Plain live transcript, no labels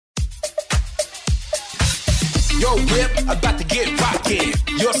Your whip about to get rockin'.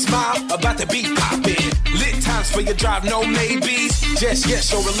 Your smile about to be poppin'. Lit times for your drive, no maybes. Just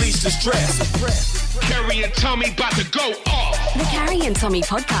yes, so release the stress. Carrie and Tommy about to go off. The Carrie and Tommy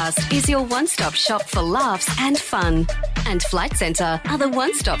podcast is your one-stop shop for laughs and fun. And Flight Centre are the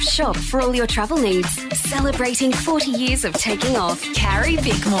one-stop shop for all your travel needs. Celebrating 40 years of taking off. Carrie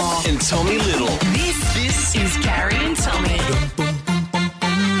Bickmore And Tommy Little. This is Carrie and Tommy.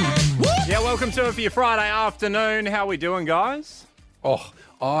 Yeah, welcome to it for your Friday afternoon. How we doing, guys? Oh,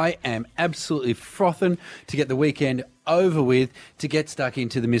 I am absolutely frothing to get the weekend over with, to get stuck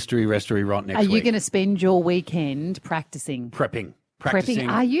into the Mystery Restaurant next week. Are you going to spend your weekend practicing? Practicing.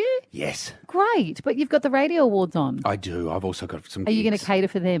 Are you? Yes. Great, but you've got the radio awards on. I do. I've also got some Are you going to cater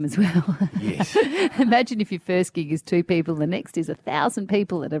for them as well? Yes. Imagine if your first gig is 2 people, the next is 1,000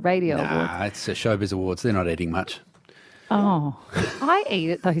 people at a radio awards. It's a Showbiz Awards. They're not eating much. Oh, I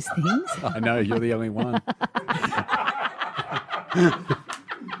eat at those things. I know, you're the only one.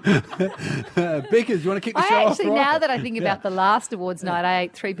 Beckers, you want to kick the show off? Actually, now that I think about the last awards night, I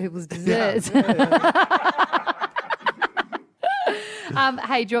ate 3 people's desserts. Hey,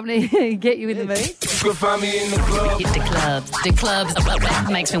 do you want me to get you in the mood? You can find me in the club. Hit the clubs. The clubs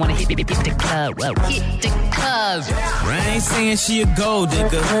makes me want to hit the club. Hit the clubs. I ain't saying she a gold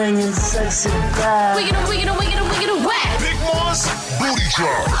digger. Wiggin' whack. Big Moss, booty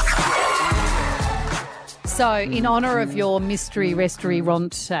drop. So, in honour of your mystery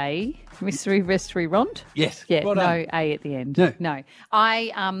restaurant, Yes. Yeah, Well no done. A at the end. No.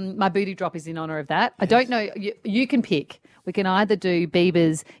 My booty drop is in honour of that. I don't know. You can pick. We can either do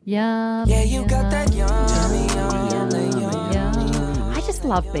Bieber's Yum. Yeah, you got that yum. I just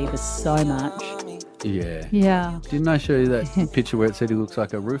love Bieber so much. Yeah. Yeah. Didn't I show you that picture where it said he looks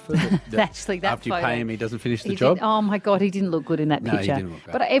like a roofer? Actually, that after you photo, pay him, he doesn't finish the he job? did- oh, my God, he didn't look good in that No, he picture. didn't look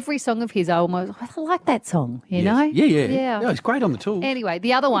great. But every song of his, I like that song, you Yes. know? Yeah. Yeah. No, it's great on the tools. Anyway,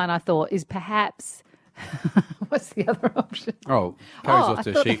 the other one I thought is perhaps... What's the other option? Oh, Carrie's Oh, lost I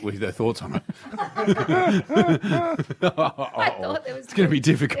her thought sheet with her thoughts on it. I thought there was It's going to be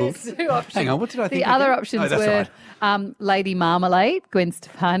difficult. There's 2 options. Hang on, what did I think? The other again? options Oh, that's were right. Lady Marmalade, Gwen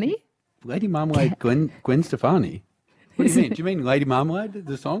Stefani. Lady Marmalade, Gwen Stefani. What do you mean? Do you mean Lady Marmalade,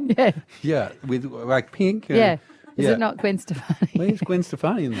 the song? Yeah. Yeah, with like Pink. Yeah. Is yeah. it not Gwen Stefani? Where's Gwen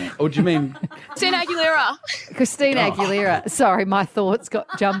Stefani in there? Or do you mean? Christina Aguilera. Christina Aguilera. Sorry, my thoughts got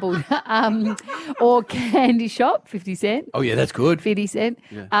jumbled. Or Candy Shop, 50 Cent. Oh yeah, that's good. 50 Cent.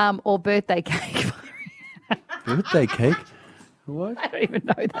 Yeah. Or Birthday Cake. Birthday cake. What? I don't even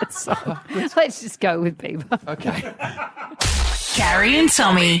know that song. Let's just go with Bieber. Okay. Carrie and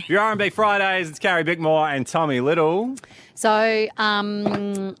Tommy. Your R&B Fridays, it's Carrie Bickmore and Tommy Little. So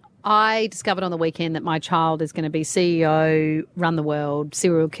I discovered on the weekend that my child is going to be CEO, run the world,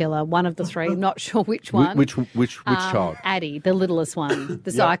 serial killer, one of the 3. I'm not sure which one. Which child? Addie, the littlest one,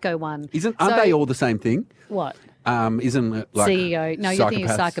 the psycho one. Aren't they all the same thing? What? Isn't it like CEO. No, you're thinking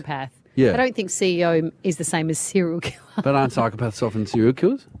of psychopaths? psychopath. Yeah. I don't think CEO is the same as serial killer. But aren't psychopaths often serial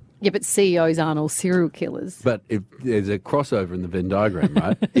killers? Yeah, but CEOs aren't all serial killers. But if there's a crossover in the Venn diagram,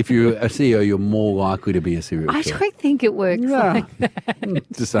 right? If you're a CEO, you're more likely to be a serial I killer. don't think it works like that.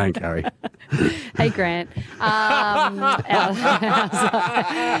 Just saying, Carrie. Hey, Grant. I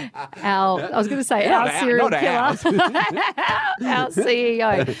was going to say our serial killer. Our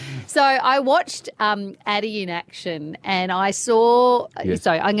CEO. So I watched Addie in action and I saw... Yes. So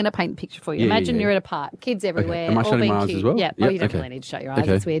I'm going to paint a picture for you. Yeah, Imagine yeah. you're at a park, kids everywhere. Am I all shutting being my eyes cute. as well? Yeah. Yep, You don't okay. really need to shut your eyes.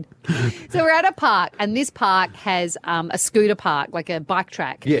 Okay. That's weird. So we're at a park and this park has a scooter park, like a bike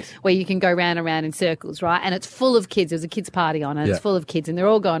track. Yes. Where you can go round and round in circles, right? And it's full of kids. There's a kids' party on it. Yeah. It's full of kids and they're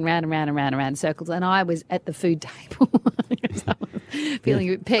all going round and round and round and round in circles. And I was at the food table feeling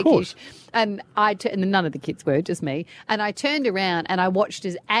a bit peckish. And and none of the kids were, just me. And I turned around and I watched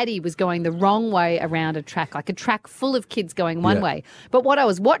as Addie was going the wrong way around a track, like a track full of kids going one Yeah. way. But what I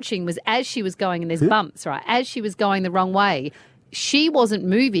was watching was as she was going, and there's bumps, right? As she was going the wrong way, she wasn't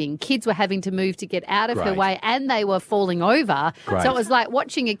moving. Kids were having to move to get out of her Great. way and they were falling over. Great. So it was like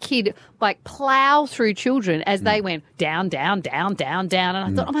watching a kid like plow through children as they went down, down, down, down, down. And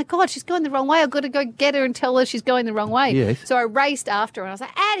I thought, oh my God, she's going the wrong way. I've got to go get her and tell her she's going the wrong way. Yes. So I raced after her and I was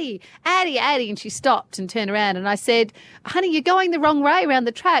like, Addie, Addie, Addie. And she stopped and turned around and I said, honey, you're going the wrong way around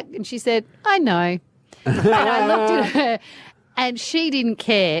the track. And she said, I know. And I looked at her And she didn't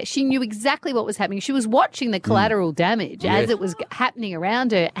care. She knew exactly what was happening. She was watching the collateral damage as it was happening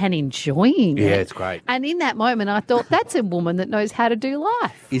around her and enjoying it. Yeah, it's great. And in that moment, I thought, that's a woman that knows how to do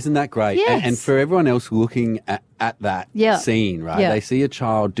life. Isn't that great? Yes. And for everyone else looking at that scene, right? Yeah. They see a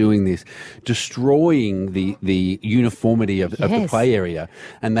child doing this, destroying the uniformity of the Yes. play area,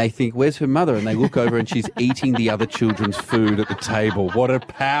 and they think, where's her mother? And they look over and she's eating the other children's food at the table. What a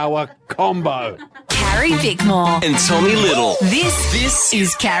power combo. Carrie Bickmore. And Tommy Little. This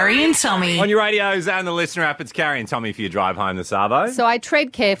is Carrie and Tommy. On your radios and the listener app, it's Carrie and Tommy for your drive home this Arvo. So I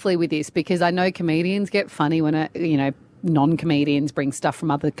tread carefully with this because I know comedians get funny when, non-comedians bring stuff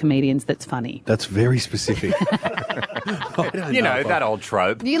from other comedians that's funny. That's very specific. You know, that old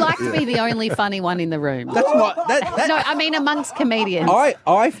trope. You like to be the only funny one in the room. That's not that. No, I mean amongst comedians.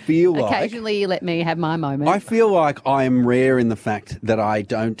 I feel like Occasionally you let me have my moment. I feel like I am rare in the fact that I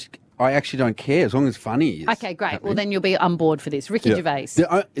actually don't care as long as funny is. Okay, great. Well, then you'll be on board for this. Ricky Gervais.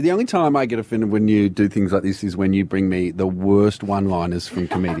 The only time I get offended when you do things like this is when you bring me the worst one-liners from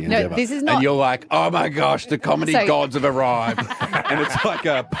comedians No, ever. this is not- And you're like, oh my gosh, the comedy So- gods have arrived. And it's like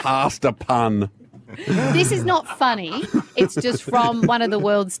a pasta pun. This is not funny. It's just from one of the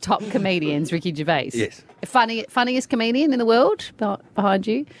world's top comedians, Ricky Gervais. Yes. Funniest comedian in the world behind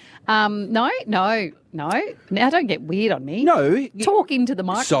you. No. Now don't get weird on me. No. Talk into the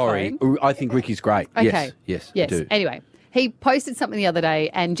microphone. Sorry, I think Ricky's great. Okay. Yes, I do. Anyway, he posted something the other day,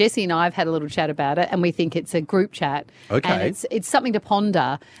 and Jesse and I have had a little chat about it, and we think it's a group chat. Okay. And it's something to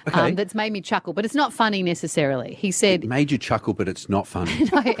ponder Okay. that's made me chuckle, but it's not funny necessarily. He said, It made you chuckle, but it's not funny.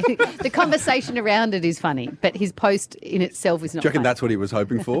 the conversation around it is funny, but his post in itself is not Do you reckon funny. that's what he was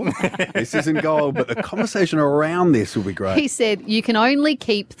hoping for? This isn't gold, but the conversation around this will be great. He said, you can only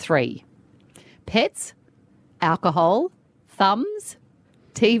keep 3. Pets, alcohol, thumbs,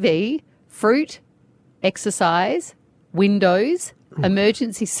 TV, fruit, exercise, windows,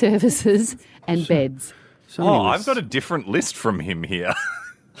 emergency services, and beds. I've got a different list from him here.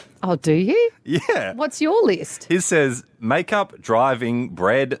 Oh, do you? Yeah. What's your list? His says makeup, driving,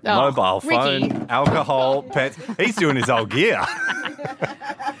 bread, Oh, mobile phone, Ricky. alcohol, pets. He's doing his whole gear.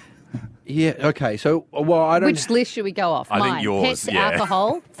 Yeah, okay. So, well, I don't... Which list should we go off? I think Mine. yours, Pets, yeah.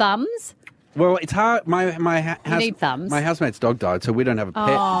 alcohol, thumbs. Well, it's hard. My need thumbs. My housemate's dog died, so we don't have a pet at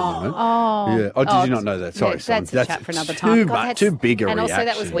the moment. Yeah. Oh, did you not know that? Sorry, Yeah, son. that's a chat for another time. God, that's- too big a and reaction. also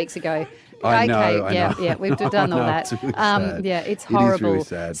that was weeks ago. I know, okay, I yeah, know. yeah, we've done all I know, that. it's really sad. Yeah, it's It is really horrible.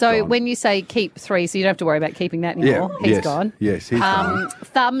 sad, So gone. when you say keep 3, so you don't have to worry about keeping that anymore. Yeah, He's yes, gone. yes, he's gone.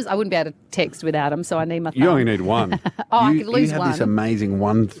 Thumbs, I wouldn't be able to text without him, so I need my thumb. You only need one. I you, could lose you have this one. amazing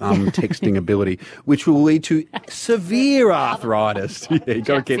one-thumb texting ability, which will lead to severe arthritis. Yeah, you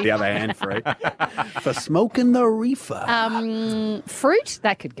got to keep the other hand free for smoking the reefer. Fruit,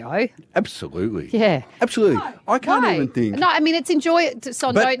 that could go. Absolutely. Yeah. Absolutely. I can't Why? even think. No, I mean, it's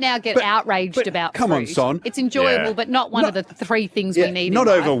Son, But- don't now get but- outraged but about come on, fruit. Son. It's enjoyable, Yeah. but not one of the 3 things Yeah, we need not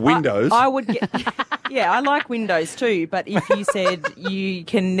in over life. Windows. I would get. Yeah, I like Windows too, but if you said you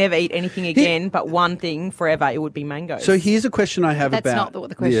can never eat anything again but one thing forever, it would be mangoes. So here's a question I have That's about... not what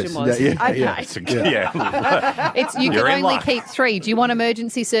the question was. Yeah, Okay. Yeah. It's you You're can in only luck. keep 3. Do you want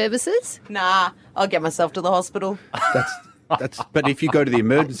emergency services? Nah, I'll get myself to the hospital. That's. But if you go to the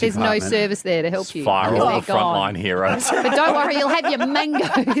emergency There's no department... service there to help you. Fire They're all the gone. frontline heroes. But don't worry, you'll have your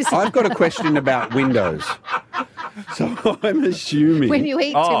mangoes I've got a question about Windows. So I'm assuming... when you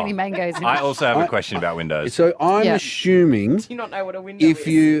eat too Oh, many mangoes. I also have a question about Windows. So I'm Yeah. assuming... Do you not know what a window If is?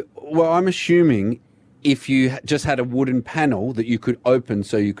 you... Well, I'm assuming... If you just had a wooden panel that you could open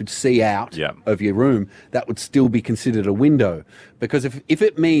so you could see out Yeah. of your room, that would still be considered a window. Because if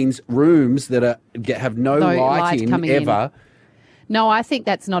it means rooms that have no No light light in coming in. ever, No, I think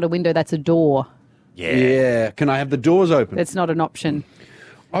that's not a window, that's a door. yeah, can I have the doors open? That's not an option.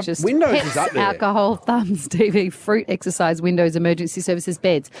 Just Windows pets, is up there. alcohol, thumbs, TV, fruit, exercise, windows, emergency services,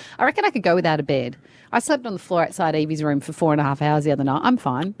 beds. I reckon I could go without a bed. I slept on the floor outside Evie's room for 4.5 hours the other night. I'm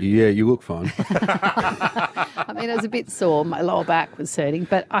fine. Yeah, you look fine. I mean, I was a bit sore. My lower back was hurting,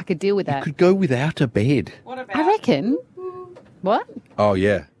 but I could deal with that. Could go without a bed. What about I reckon. What? Oh,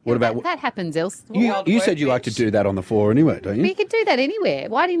 yeah. What about... that happens else? You said you like to do that on the floor anyway, don't You you? could do that anywhere.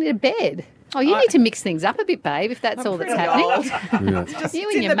 Why do you need a bed? Oh, you need to mix things up a bit, babe, if that's all that's happening. You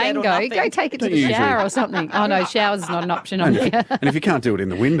and in your the bed or mango, nothing. go take it to Don't the you shower usually- or something. Oh, no, showers is not an option on here. And if you can't do it in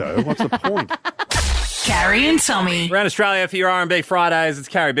the window, what's the point? Carrie and Tommy. Around Australia for your R&B Fridays, it's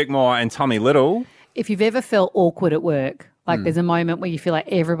Carrie Bickmore and Tommy Little. If you've ever felt awkward at work, like there's a moment where you feel like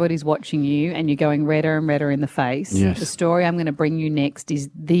everybody's watching you and you're going redder and redder in the face, Yes. the story I'm going to bring you next is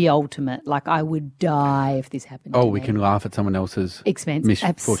the ultimate. Like, I would die if this happened to Oh, me. we can laugh at someone else's Expense. misfortune.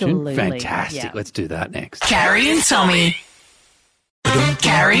 Absolutely. Fantastic. Yeah. Let's do that next. Carrie and Tommy.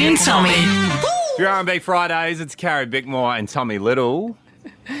 Carrie and Tommy. For R&B Fridays, it's Carrie Bickmore and Tommy Little.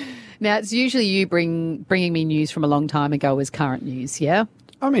 Now, it's usually you bringing me news from a long time ago as current news, yeah?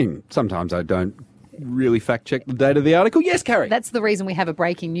 I mean, sometimes I don't really fact check the date of the article. Yes, Carrie. That's the reason we have a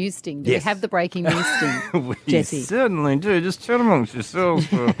breaking news sting. Do Yes. we have the breaking news sting, We Jesse? certainly do. Just chat amongst yourselves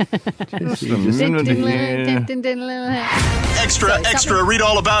for just a minute here. Extra, read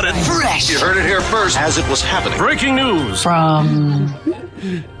all about it. Fresh You heard it here first as it was happening. Breaking news. from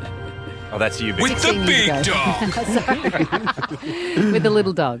Oh, that's you, Bick. With the 16 years big ago. dog. Sorry. With the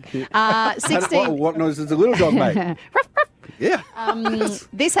little dog. 16. What noise does the little dog make? Yeah.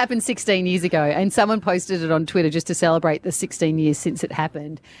 This happened 16 years ago, and someone posted it on Twitter just to celebrate the 16 years since it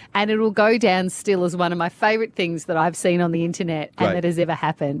happened. And it will go down still as one of my favourite things that I've seen on the internet Great. and that has ever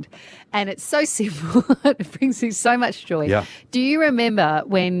happened. And it's so simple. It brings me so much joy. Yeah. Do you remember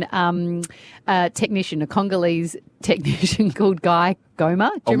when a technician, a Congolese technician called Guy Goma?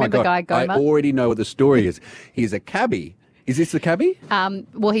 Do you Oh my remember God. Guy Goma? I already know what the story is. He's a cabbie. Is this the cabbie?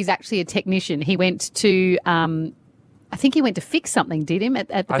 Well, he's actually a technician. He went to, I think he went to fix something, did him, at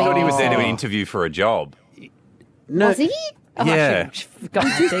the I thought he was there to BBC? interview for a job. No. Was he? Oh, Yeah. I should have forgotten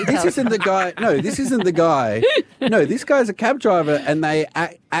the details. This isn't the guy. No, this isn't the guy. No, this guy's a cab driver, and they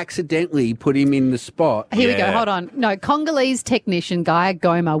accidentally put him in the spot. Here we go. Yeah. Hold on. No, Congolese technician Guy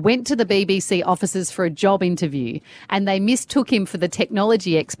Goma went to the BBC offices for a job interview, and they mistook him for the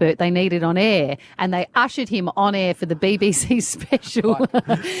technology expert they needed on air, and they ushered him on air for the BBC special.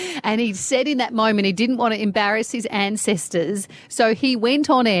 And he said in that moment he didn't want to embarrass his ancestors, so he went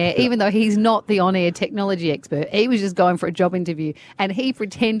on air, even though he's not the on-air technology expert. He was just going for a job interview, and he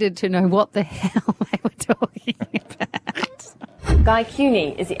pretended to know what the hell they were talking about. Guy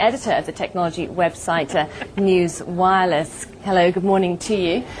Cuny is the editor of the technology website News Wireless. Hello, good morning to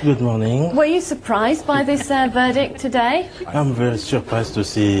you. Good morning. Were you surprised by this verdict today? I'm very surprised to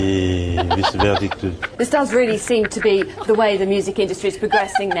see this verdict. This does really seem to be the way the music industry is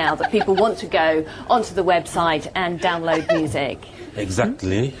progressing now, that people want to go onto the website and download music.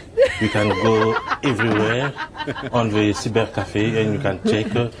 Exactly. You can go everywhere on the cyber cafe and you can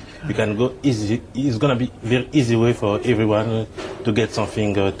check. You can go easy. It's going to be very easy way for everyone to get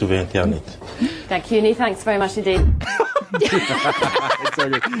something to the internet. Guy Cuny, thanks very much indeed. It's so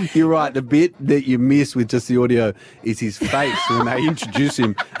good. You're right. The bit that you miss with just the audio is his face when they introduce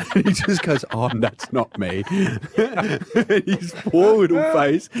him. And he just goes, "Oh, that's not me." His poor little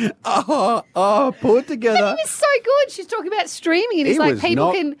face. Put together. It was so good. She's talking about streaming, and he's like,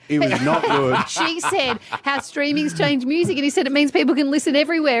 people can. It was not good. She said how streaming's changed music, and he said it means people can listen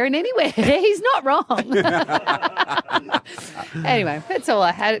everywhere and anywhere. He's not wrong. Anyway, that's all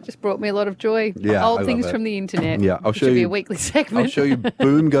I had. It just brought me a lot of joy. Yeah, I Old love things that. from the internet. Yeah, I'll which show will be you- a weekly segment. I'll show you.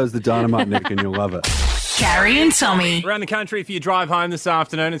 Boom goes the dynamite, Nick, and you'll love it. Carrie and Tommy. Around the country, if you drive home this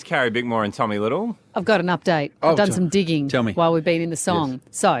afternoon, it's Carrie Bickmore and Tommy Little. I've got an update. Oh, I've done tell- some digging tell me. while we've been in the song.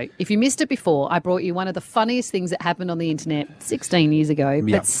 So, if you missed it before, I brought you one of the funniest things that happened on the internet 16 years ago, Yep.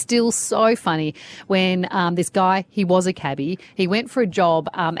 but still so funny when this guy, he was a cabbie, he went for a job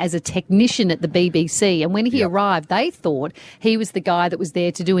as a technician at the BBC, and when he Yep. arrived, they thought he was the guy that was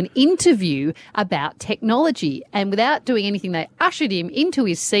there to do an interview about technology. And without doing anything, they ushered him into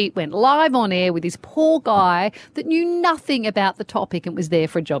his seat, went live on air with this poor guy that knew nothing about the topic and was there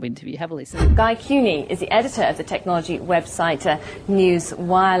for a job interview. Have a listen. Guy Cuny is the editor of the technology website News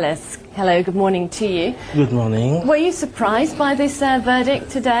Wireless. Hello, good morning to you. Good morning. Were you surprised by this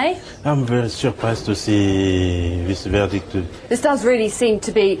verdict today? I'm very surprised to see this verdict. This does really seem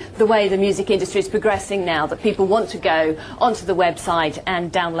to be the way the music industry is progressing now, that people want to go onto the website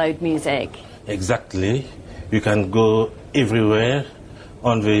and download music. Exactly. You can go everywhere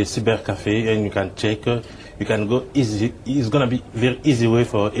on the cyber cafe and you can check. You can go easy. It's going to be very easy way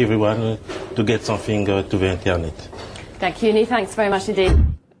for everyone to get something to the internet. Guy Cuny, thanks very much indeed.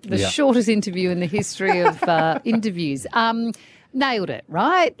 The Yeah. shortest interview in the history of interviews. Nailed it,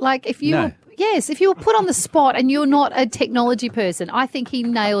 right? Like if you, No. yes, if you were put on the spot and you're not a technology person, I think he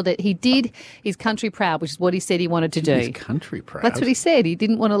nailed it. He did his country proud, which is what he said he wanted to do. His country proud. That's what he said. He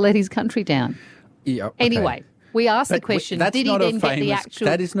didn't want to let his country down. Yeah, okay. Anyway, we asked the But question, that's did he not a then get the famous- actual...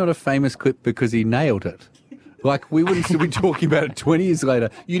 That is not a famous clip because he nailed it. Like, we wouldn't still be talking about it 20 years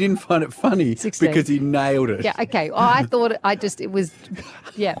later. You didn't find it funny 16. because he nailed it. Yeah, okay. Well, I thought it was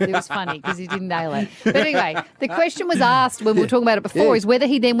funny because he didn't nail it. But anyway, the question was asked when we were talking about it before is whether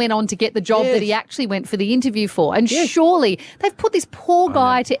he then went on to get the job that he actually went for the interview for. And surely they've put this poor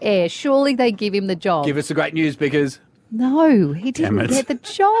guy to air. Surely they give him the job. Give us the great news because... No, he Damn didn't it. get the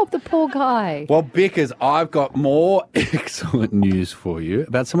job, the poor guy. Well, Bickers, I've got more excellent news for you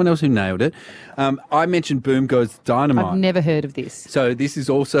about someone else who nailed it. I mentioned Boom Goes Dynamite. I've never heard of this. So this is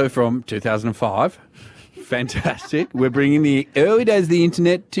also from 2005. Fantastic. We're bringing the early days of the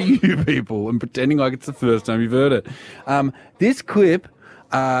internet to you people and pretending like it's the first time you've heard it. This clip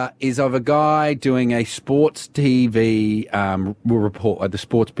is of a guy doing a sports TV report, like the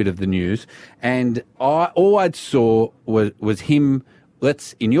sports bit of the news. And all I saw was him,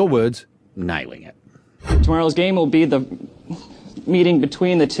 in your words, nailing it. Tomorrow's game will be the meeting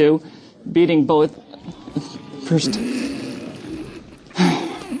between the two, beating both. First,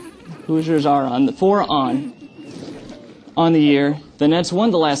 Hoosiers are on the 4 on the year. The Nets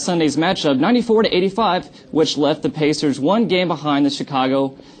won the last Sunday's matchup 94-85, which left the Pacers 1 game behind the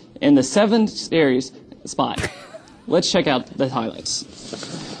Chicago in the 7th series spot. Let's check out the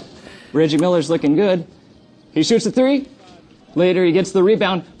highlights. Reggie Miller's looking good. He shoots a 3. Later, he gets the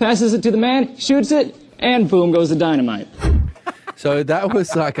rebound, passes it to the man, shoots it, and boom goes the dynamite. So that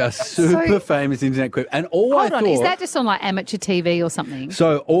was like a super famous internet clip. And all I Hold on, thought... is that just on like amateur TV or something?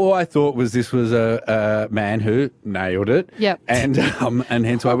 So all I thought was this was a man who nailed it. Yep. And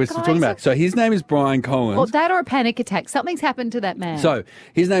hence why we're still talking about it. So his name is Brian Collins. Or that or a panic attack. Something's happened to that man. So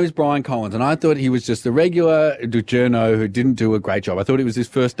his name is Brian Collins, and I thought he was just a regular journo who didn't do a great job. I thought it was his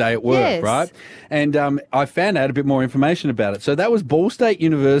first day at work, Yes. right? And I found out a bit more information about it. So that was Ball State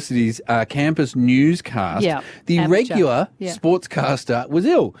University's campus newscast. Yeah, The amateur. regular Yeah. sportscaster was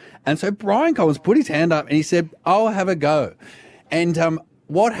ill. And so Brian Collins put his hand up and he said, I'll have a go. And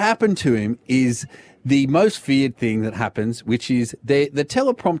what happened to him is the most feared thing that happens, which is the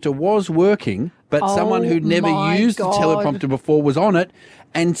teleprompter was working, but someone who'd never my used God. the teleprompter before was on it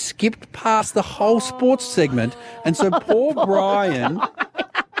and skipped past the whole sports segment. And so poor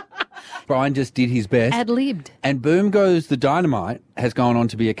Brian just did his best. Ad-libbed. And Boom Goes the Dynamite has gone on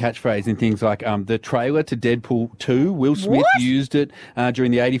to be a catchphrase in things like the trailer to Deadpool 2. Will Smith used it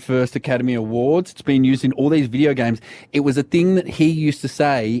during the 81st Academy Awards. It's been used in all these video games. It was a thing that he used to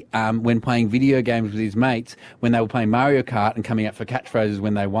say when playing video games with his mates when they were playing Mario Kart and coming out for catchphrases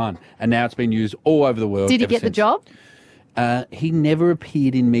when they won. And now it's been used all over the world. Did he ever get the since. job? He never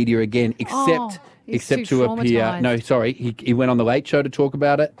appeared in media again, except too to appear. traumatised. No, sorry, he went on the Late Show to talk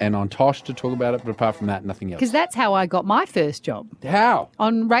about it and on Tosh to talk about it, but apart from that, nothing else. Because that's how I got my first job. How?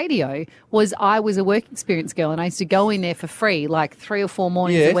 On radio. I was a work experience girl and I used to go in there for free, like 3 or 4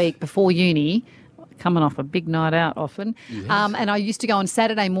 mornings Yes. a week before uni, coming off a big night out often. Yes. And I used to go on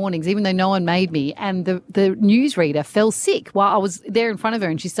Saturday mornings, even though no one made me. And the newsreader fell sick while I was there in front of her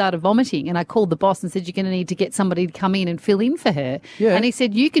and she started vomiting. And I called the boss and said, you're going to need to get somebody to come in and fill in for her. Yeah. And he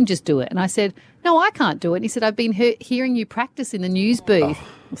said, you can just do it. And I said, no, I can't do it. And he said, I've been hearing you practice in the news booth.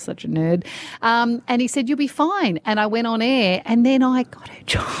 I'm such a nerd. And he said, you'll be fine. And I went on air and then I got a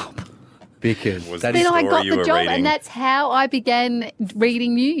job. Because Then I got the job, and that's how I began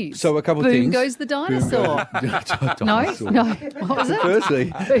reading news. So a couple of Boom things. goes the dinosaur. Dinosaur. No. What was it?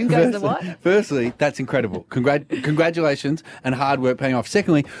 Boom goes the what? Firstly, that's incredible. Congratulations and hard work paying off.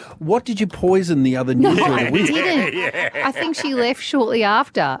 Secondly, what did you poison the other No, newsreader I with? didn't. I think she left shortly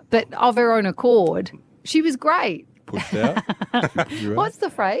after, but of her own accord. She was great. Pushed out. You're right. What's the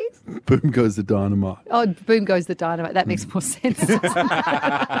phrase? Boom goes the dynamite. Oh, boom goes the dynamite. That makes more sense.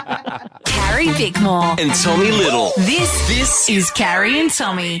 Carrie Bickmore. And Tommy Little. This is Carrie and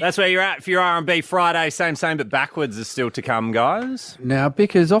Tommy. That's where you're at for your R&B Friday. Same, but backwards is still to come, guys. Now,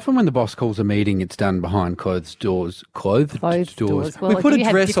 because often when the boss calls a meeting, it's done behind closed doors. Closed doors. Well, we put you a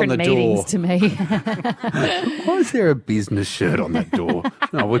have dress on different the meanings door. to me. Why is there a business shirt on that door?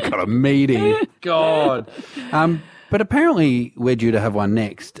 No, we've got a meeting. God. But apparently we're due to have one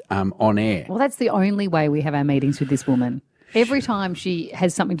next on air. Well, that's the only way we have our meetings with this woman. Every time she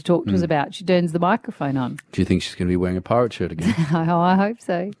has something to talk to us about, she turns the microphone on. Do you think she's going to be wearing a pirate shirt again? Oh, I hope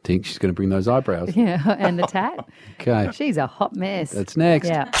so. Think she's going to bring those eyebrows? Yeah, and the tat. Okay. She's a hot mess. That's next.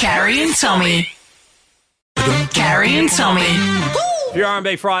 Yeah. Carrie and Tommy. Carrie and Tommy. For your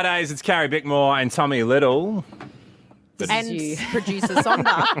R&B Fridays, it's Carrie Bickmore and Tommy Little. And producer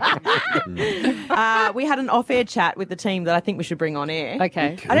Sonda. We had an off-air chat with the team that I think we should bring on air.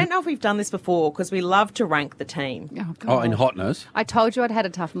 Okay. I don't know if we've done this before because we love to rank the team. Oh, in hotness? I told you I'd had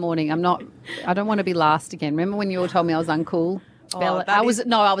a tough morning. I don't want to be last again. Remember when you all told me I was uncool? Belle, I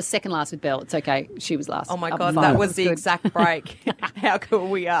was second last with Belle. It's okay. She was last. Oh my I'm God, fine. that was the Good. exact break. How cool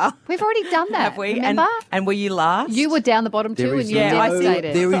we are. We've already done that. Have we? Remember? And were you last? You were down the bottom too, and you were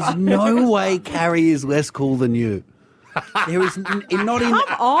devastated. There is no way Carrie is less cool than you. There is not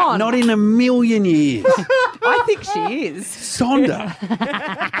in a million years. I think she is. Sonda.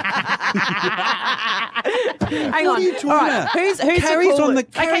 Hang What on. are you talking All right, about? Who's Carrie's the on the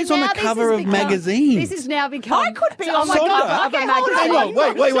coolest? Carrie's on the now this cover has of become- magazines. This has now become. I could be on the Sonda. cover of a Okay, hold on. Hang magazine.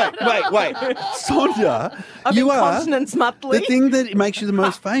 on, wait. Sonda, Of you are. Incontinence Monthly. The thing that makes you the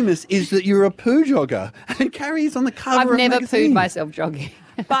most famous is that you're a poo jogger. And Carrie's on the cover I've of never magazines. pooed myself jogging.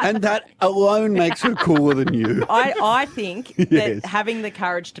 And that alone makes her cooler than you. I think Yes. that having the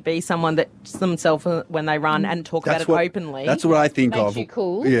courage to be someone that's themselves when they run and talk about it openly. That's what I think Makes of. you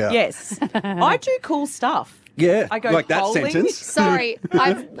cool. Yeah. Yes. I do cool stuff. Yeah. I go like that bowling. sentence. Sorry,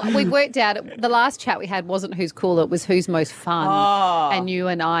 we worked out the last chat we had wasn't who's cooler, it was who's most fun. Oh. And you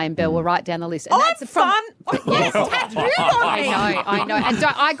and I and Bill were right down the list. And I'm fun. Yes, tattooed on me. I know. And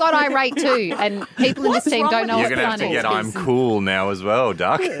I got irate too. And people in this team don't know You're what going to have fun to is. get I'm cool now as well,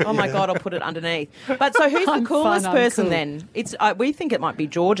 Duck. Oh my God, I'll put it underneath. But so who's I'm the coolest fun, I'm person cool. then? It's we think it might be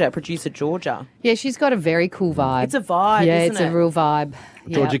Georgia, producer Georgia. Yeah, she's got a very cool vibe. It's a vibe, Yeah, isn't it's it? a real vibe.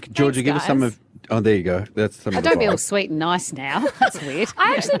 Yeah. Georgia, give us some guys. of. Oh, there you go. That's some of the Don't be all vibe. sweet and nice now. That's weird.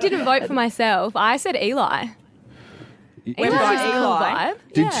 I actually didn't vote for myself. I said Eli. Web Eli's guy a cool Eli. vibe.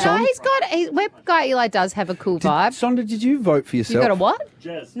 Did Yeah. Son- Web guy Eli does have a cool vibe. Sonda, did you vote for You yourself? got a what?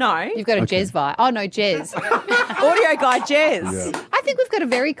 No. You've got a Okay. Jez vibe. Oh no, Jez. Audio guy Jez. Yeah. I think we've got a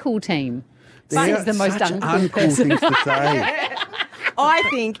very cool team. They're He's the most such uncool uncool person. things to say. I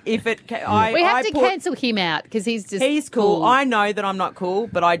think if it, We have to put- cancel him out because he's just He's cool. I know that I'm not cool,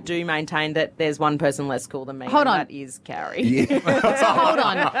 but I do maintain that there's one person less cool than me. Hold and on. That is Carrie. So hold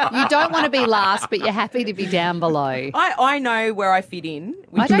on. You don't want to be last, but you're happy to be down below. I know where I fit in.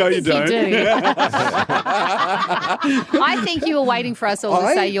 I don't No, think you don't. do. I think you were waiting for us all to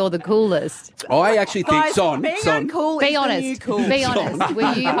say you're the coolest. I actually think Guys, Son. being Son. uncool Be is the honest. new cool. Be honest.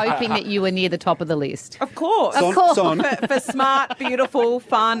 Were you hoping that you were near the top of the list? Of course. Of course. Son. For smart, beautiful,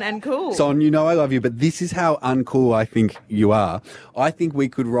 fun, and cool. Son, you know I love you, but this is how uncool I think you are. I think we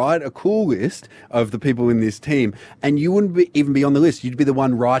could write a cool list of the people in this team, and you wouldn't even be on the list. You'd be the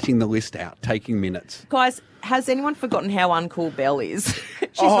one writing the list out, taking minutes. Guys, has anyone forgotten how uncool Belle is?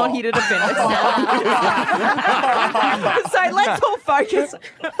 She's not here to defend herself. So let's all focus.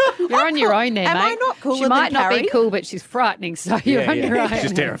 You're on your own there, Am mate. I not cooler She might than not Carrie? be cool, but she's frightening, so you're on your own.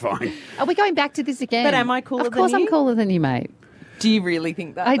 She's terrifying. Are we going back to this again? But am I cooler Of course than I'm you? cooler than you, mate. Do you really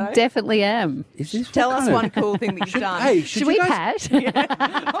think that? I though? definitely am. Is this Tell what us kind one of- cool thing that you've done. Hey, Should you we guys... pat?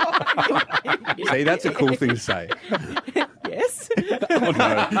 See, that's a cool thing to say. Yes. Oh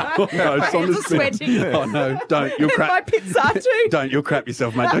no! Oh no! Sonda's are sweating. Oh no! Don't you'll My crap. pits are too. Don't you'll crap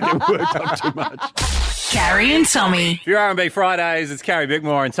yourself, mate. Don't get worked up too much. Carrie and Tommy. For your R&B Fridays, it's Carrie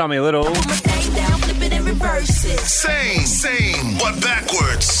Bickmore and Tommy Little. Same, but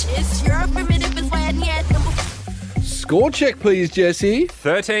backwards. Score check, please, Jesse.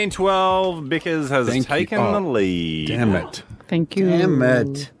 13-12, Bickers has Thank you. taken Oh, the lead. Damn it! Thank you. Damn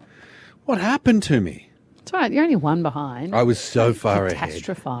it! What happened to me? It's all right. You're only one behind. I was so far ahead.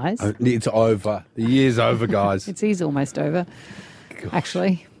 Catastrophize. Oh, it's over. The year's over, guys. It is almost over.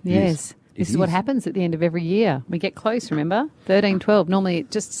 Actually, yes. This is what happens at the end of every year. We get close, remember? 13, 12. Normally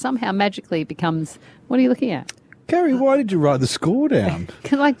it just somehow magically becomes, what are you looking at? Carrie, why did you write the score down?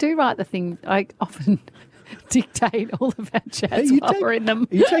 Because I do write the thing, I often dictate all of our chats while we're in them.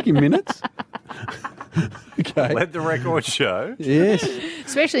 Are you taking minutes? Okay. Let the record show. Yes.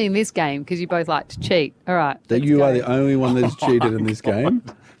 Especially in this game, because you both like to cheat. All right. That you are the only one that's cheated in this game.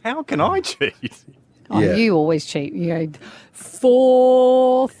 How can I cheat? Oh, Yeah. you always cheat. You go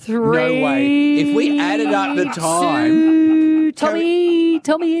 4, 3. No way. If we added up the time, Tommy,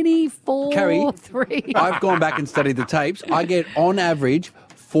 any 4, Carrie, 3. I've gone back and studied the tapes. I get on average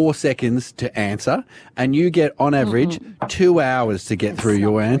 4 seconds to answer, and you get on average 2 hours to get through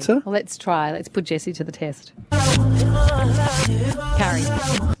your answer. Well, let's try. Let's put Jessie to the test. Carrie.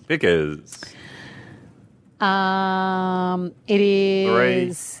 Bickers. It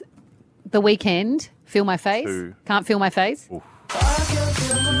is The Weekend. Feel My Face. 2. Can't Feel My Face.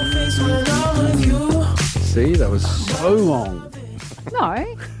 See, that was so long. No,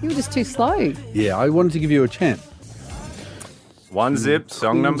 you were just too slow. Yeah, I wanted to give you a chance. 1 zip,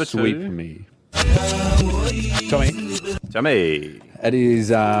 song Cool number sweep 2. for me. Tommy. Tommy. It is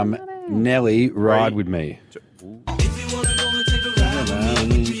Nelly, Ride With Me.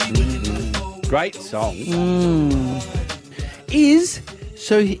 Great song. Is,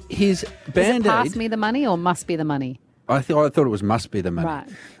 so his Is it Band-Aid... Pass Me the Money or Must Be the Money? I thought it was Must Be the Money.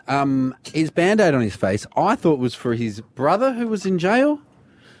 Right. His Band-Aid on his face, I thought was for his brother who was in jail.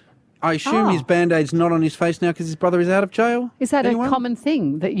 I assume his Band-Aid's not on his face now because his brother is out of jail. Is that Anyone? a common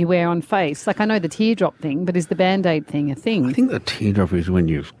thing that you wear on face? Like, I know the teardrop thing, but is the Band-Aid thing a thing? I think the teardrop is when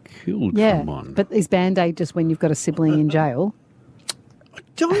you've killed yeah, someone. but is Band-Aid just when you've got a sibling in jail?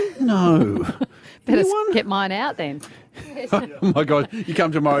 don't know. Better get mine out then. Oh my God! You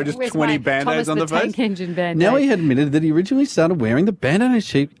come tomorrow, just Where's 20 my band-aids Thomas on the the Tank face. Engine band-aid? Now he had admitted that he originally started wearing the band-aid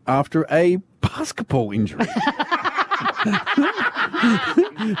sheet after a basketball injury.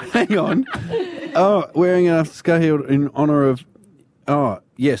 Hang on. Oh, wearing a scarf in honour of,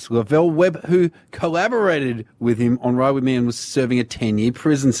 Lavelle Webb, who collaborated with him on Ride With Me and was serving a 10-year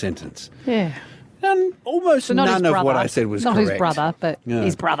prison sentence. Yeah. And almost So not his none of brother. what I said was not correct. his brother, but Yeah.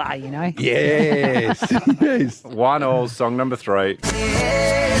 his brother, you know. Yes. Yes. 1-1, song number 3.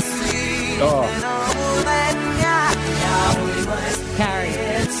 Oh. Carrie.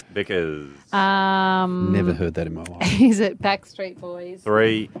 Because Never heard that in my life. Is it Backstreet Boys?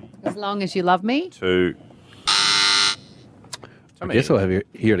 3, As Long As You Love Me? 2. I guess I'll have you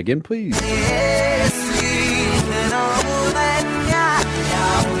hear it again, please.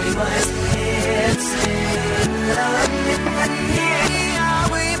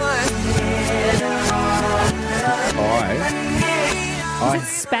 Is it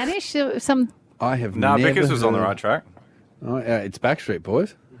Spanish? I have No, never Vickers was on the heard- right track. Oh, it's Backstreet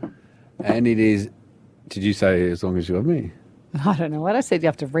Boys. And it is, did you say As Long As You Love Me? I don't know what I said. You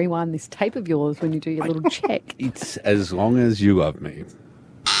have to rewind this tape of yours when you do your little check. It's As Long As You Love Me.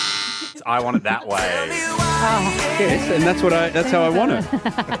 I want it that way. Yes, and that's how I want it.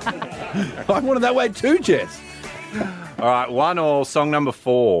 I want it that way too, Jess. All right, 1-1, song number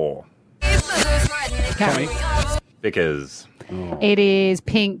 4. Carrie. Vickers. It is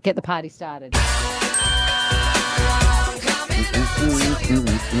Pink, Get the Party Started.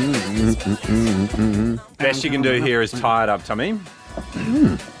 Best you can do here is tie it up, Tommy.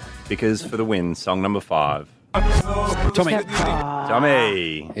 Because for the win, song number 5. Tommy.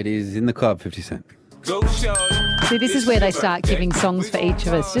 Tommy. It is In the Club, 50 Cent. See, this is where they start giving songs for each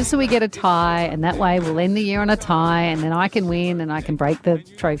of us, just so we get a tie, and that way we'll end the year on a tie, and then I can win and I can break the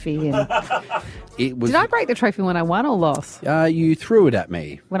trophy. And... Did I break the trophy when I won or lost? You threw it at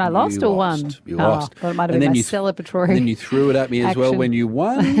me. When I lost or won? You Oh, lost. well, it might have And been then my you celebratory And then you threw it at me as well action. when you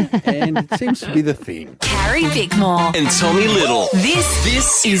won, and it seems to be the theme. Carrie Bickmore. And Tommy Little.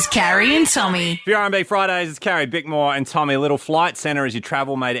 This is Carrie and Tommy. For your R&B Fridays, it's Carrie Bickmore and Tommy Little. Flight Centre as you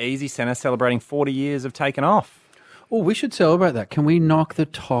travel, made it easy. Centre celebrating 40 years of taking off. Oh, we should celebrate that. Can we knock the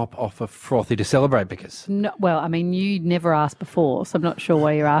top off of Frothy to celebrate, because No, well, I mean, you never asked before, so I'm not sure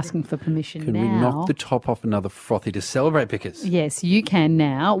why you're asking for permission can now. we knock the top off another Frothy to celebrate, because Yes, you can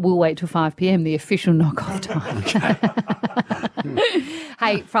now. We'll wait till 5 p.m, the official knock-off time.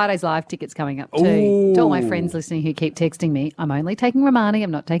 Hey, Friday's Live tickets coming up too. Ooh. To all my friends listening who keep texting me, I'm only taking Romani,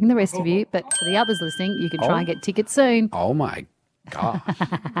 I'm not taking the rest of you, but for the others listening, you can try and get tickets soon. Oh my gosh.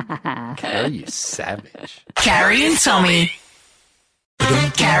 Carrie, you savage. Carrie and Tommy.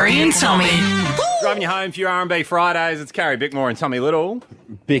 Carrie and Tommy. Driving you home for your R&B Fridays, it's Carrie Bickmore and Tommy Little.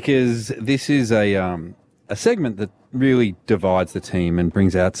 Because this is a segment that really divides the team and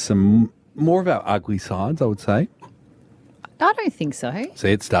brings out some more of our ugly sides, I would say. I don't think so.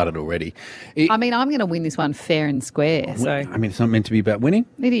 See, it started already. I mean, I'm going to win this one fair and square. So I mean, it's not meant to be about winning.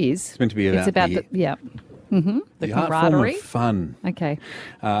 it is. It's meant to be about It's about the the art form camaraderie. of fun. Okay.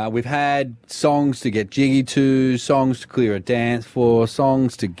 We've had songs to get jiggy to, songs to clear a dance floor,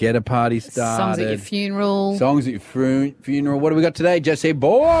 songs to get a party started. Songs at your funeral. Songs at your funeral. What do we got today, Jesse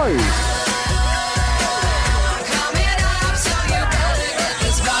boys?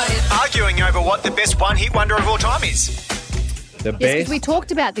 Arguing over what the best one-hit wonder of all time is. The Yes, best. because we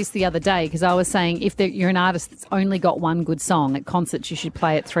talked about this the other day, because I was saying if you're an artist that's only got one good song, at concerts you should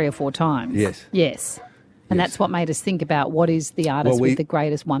play it 3 or 4 times. Yes. Yes. And that's what made us think about what is the artist Well, with the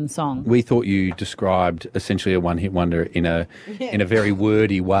greatest one song. We thought you described essentially a one-hit wonder in a very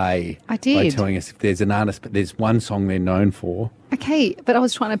wordy way. I By did. telling us if there's an artist, but there's one song they're known for. Okay, but I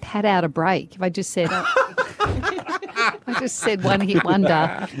was trying to pad out a break. If I just said, I just said one hit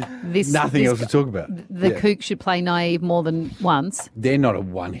wonder. Nothing else to talk about. The Yeah. Kook should play Naive more than once. They're not a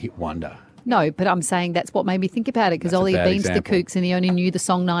one-hit wonder. No, but I'm saying that's what made me think about it, because That's a Ollie had bad been to the example. Kooks and he only knew the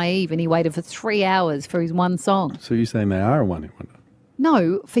song Naive and he waited for 3 hours for his one song. So you're saying they are a one-hit wonder?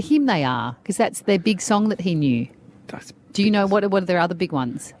 No, for him they are, because that's their big song that he knew. Do you know what are their other big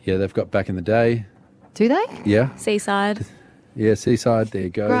ones? Yeah, they've got Back in the Day. Do they? Yeah. Seaside. Yeah, Seaside, there you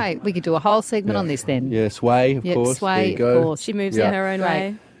go. Great. We could do a whole segment on this then. Yeah, Sway, of Yep, course. Sway, there you go. of course. She moves Yeah. in her own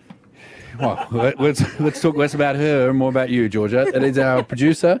way. Well, let's talk less about her and more about you, Georgia. That is our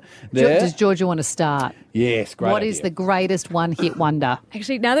producer there. Does Georgia want to start? Yes, great What idea. is the greatest one hit wonder?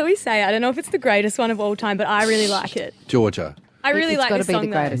 Actually, now that we say it, I don't know if it's the greatest one of all time, but I really like it. Georgia. I really It's like gotta this be song the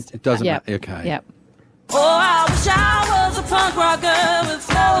though. greatest. It doesn't Yep. matter. Okay. Yep. Oh, I wish I was a punk rocker with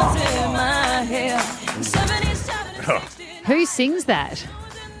flowers in my hair. 70s, Who sings that?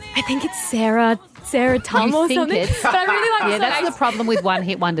 I think it's Sarah Tum You or think something. it's- But I really like Yeah, the that's the problem with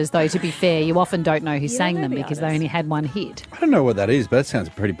one-hit wonders, though, to be fair. You often don't know who sang them because they only had one hit. I don't know what that is, but that sounds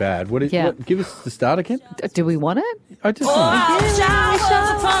pretty bad. Yeah. Give us the start again. Do we want it? I just Oh, I wish I was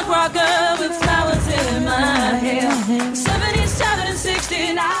a punk rocker with flowers in my hair. 77 and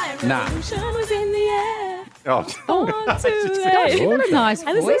 69. Nah. Revolution was in the air. Oh. One, two, Gosh, you've got a nice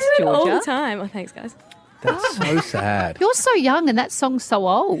I listen voice, to it all Georgia. the time. Oh, thanks, guys. That's so sad. You're so young and that song's so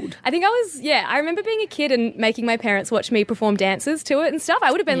old. I think I remember being a kid and making my parents watch me perform dances to it and stuff. I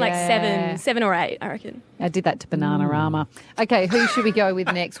would have been like Yeah. seven or 8, I reckon. I did that to Bananarama. Okay, who should we go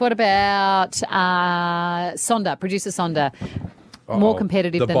with next? What about Sonda, producer Sonda? More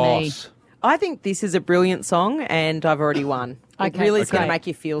competitive than me. I think this is a brilliant song, and I've already won. It Okay, really is going to great. make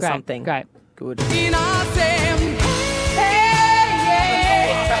you feel Great, something. Great. Good.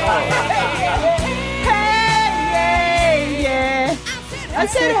 I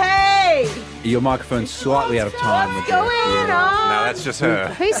said, hey! Your microphone's slightly out of time. What's going on? No, that's just her.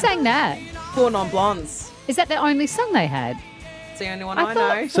 Who sang that? Four Non-Blondes. Is that the only song they had? It's the only one I I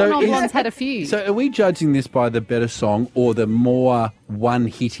thought know. Four Non-Blondes had a few. So are we judging this by the better song or the more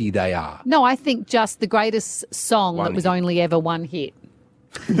one-hitty they are? No, I think just the greatest song One that was hit. only ever one hit.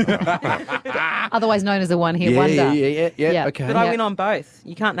 Otherwise known as a one-hit Yeah, wonder. yeah, okay. But I win on both.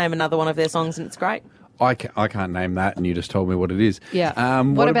 You can't name another one of their songs, and it's great. I can't name that, and you just told me what it is. Yeah.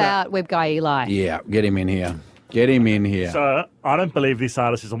 What about Web Guy Eli? Yeah, get him in here. Get him in here. So I don't believe this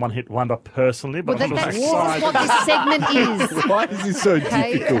artist is a one-hit wonder personally, but Well, I'm that's sure what this segment is. Why is this so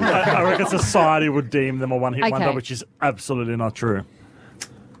Okay. difficult? I reckon society would deem them a one-hit Okay. wonder, which is absolutely not true.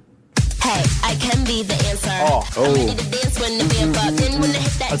 Hey, I can be the answer. I'm ready to dance when the band bugs. Then when I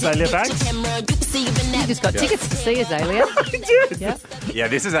hit that Azalea picture Banks? camera, you can see you've been You just got tickets to see Azalea. Yeah. Yeah,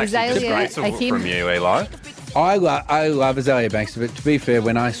 this is actually Azalea, graceful him. from you, Eli. I love Azalea Banks, but to be fair,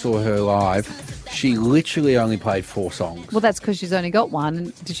 when I saw her live, she literally only played 4 songs. Well, that's because she's only got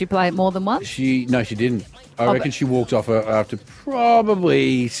one. Did she play it more than once? No, she didn't. I Oh, reckon but- she walked off after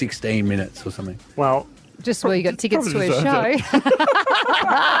probably 16 minutes or something. Well, Just where you got tickets to probably her deserved show.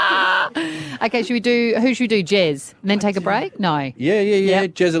 Okay, who should we do? Jez? And then take a break? No. Yeah.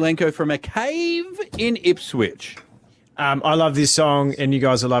 Jezelenko from a cave in Ipswich. I love this song, and you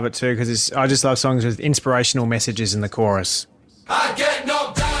guys will love it too, because I just love songs with inspirational messages in the chorus. I get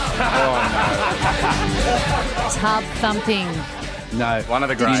knocked down. Tub thumping. No. One of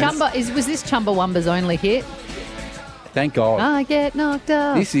the Did greats. was this Chumbawamba's only hit? Thank God. I get knocked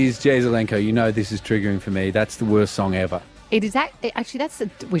up. This is Jezelenko. You know this is triggering for me. That's the worst song ever. It is actually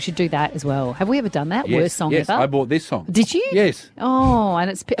we should do that as well. Have we ever done that? Yes, Worst song yes, ever. I bought this song. Did you? Yes. Oh, and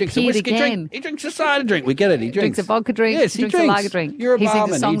it's Drinks a appeared whiskey again. drink. He drinks a cider drink. We get it. He Drinks a vodka drink. Yes, he drinks a drinks. lager drink. You're a he sings barman.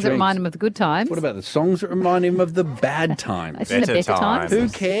 the He songs that drinks. remind him of the good times. What about the songs that remind him of the bad times? Isn't it better times? Who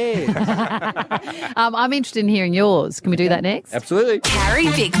cares? I'm interested in hearing yours. Can we do that next? Absolutely. Carrie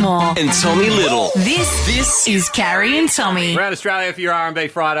Bickmore And Tommy Little. This is Carrie and Tommy. Around Australia for your R&B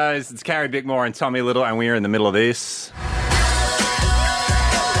Fridays. It's Carrie Bickmore and Tommy Little, and we're in the middle of this.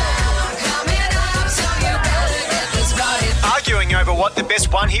 Arguing over what the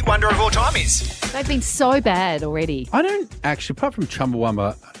best one-hit wonder of all time is. They've been so bad already. I don't actually, apart from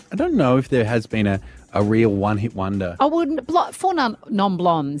Chumbawamba, I don't know if there has been a real one-hit wonder. I wouldn't. Four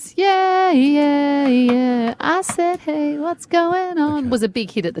non-blondes. Yeah. I said, hey, what's going on? Was a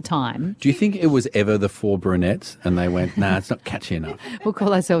big hit at the time. Do you think it was ever the 4 brunettes and they went, nah, it's not catchy enough? We'll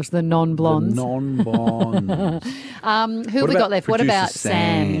call ourselves the non-blondes. The non-blondes. Who have What we about got left? What producer about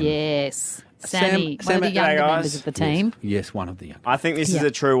Sam? Sam? Yes. Sammy, one of the Hey, younger guys. members of the team. Yes, one of the young. I think this is Yeah. a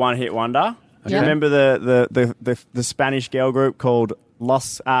true one-hit wonder. Do you Yeah. remember the Spanish girl group called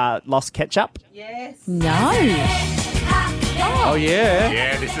Los Ketchup? No. Oh, yeah.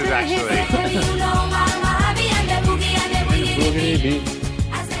 Yeah, this is actually...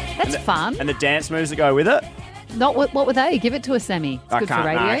 That's fun. And the dance moves that go with it. Not what were they? Give it to us, Sammy. It's I good can't. for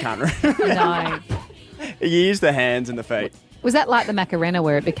radio. No, I can't remember. No. You use the hands and the feet. Was that like the Macarena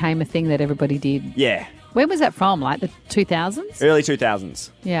where it became a thing that everybody did? Yeah. When was that from? Like the 2000s? Early 2000s.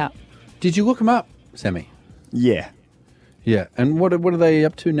 Yeah. Did you look them up, Sammy? Yeah. Yeah. And what are they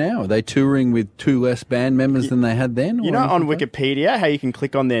up to now? Are they touring with 2 less band members than they had then? You or know on anything like Wikipedia how you can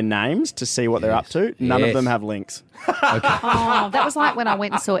click on their names to see what they're up to? None Yes. of them have links. Oh, that was like when I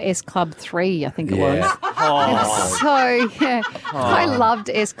went and saw S Club 3, I think it Yeah. was. Oh. It was so, yeah. I loved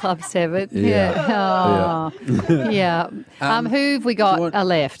S Club 7. Yeah. Oh. Yeah. Who have we got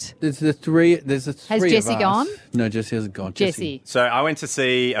left? There's the 3 of Jessie us. gone? No, Jessie hasn't gone. Jessie. So I went to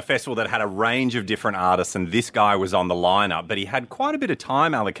see a festival that had a range of different artists, and this guy was on the lineup, but he had quite a bit of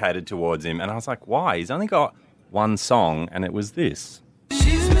time allocated towards him. And I was like, why? He's only got one song, and it was this.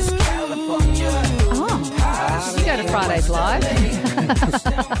 She's Miss California. Oh, you go to Fridays Live.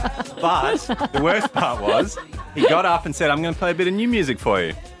 But the worst part was he got up and said, I'm going to play a bit of new music for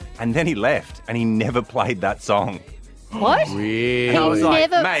you. And then he left and he never played that song. What? And I was like,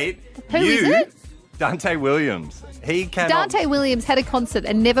 mate, Who is it? Dante Williams. He cannot... Dante Williams had a concert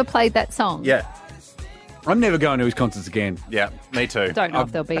and never played that song. Yeah. I'm never going to his concerts again. Yeah, me too. Don't know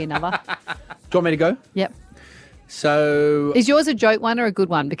if there'll be another. Do you want me to go? Yep. So... Is yours a joke one or a good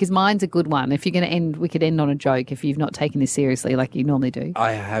one? Because mine's a good one. If you're going to end, we could end on a joke if you've not taken this seriously like you normally do.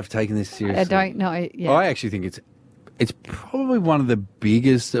 I have taken this seriously. I don't know. Yeah. I actually think it's probably one of the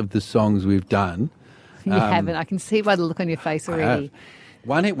biggest of the songs we've done. You haven't. I can see by the look on your face already.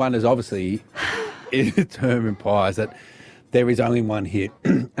 One hit wonders obviously the term implies that there is only one hit.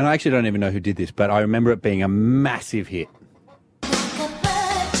 And I actually don't even know who did this, but I remember it being a massive hit.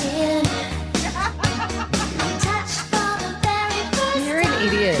 You're an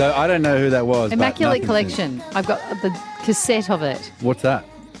idiot. So I don't know who that was. but Immaculate nothing Collection. I've got the cassette of it. to- What's that?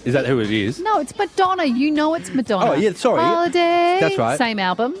 Is that who it is? No, it's Madonna. You know it's Madonna. Oh, yeah, sorry. Holiday. That's right. Same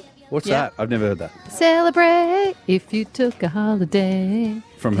album. What's Yeah. that? I've never heard that. Celebrate if you took a holiday.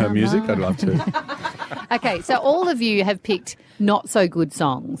 From her Come music? on. I'd love to. Okay, so all of you have picked not so good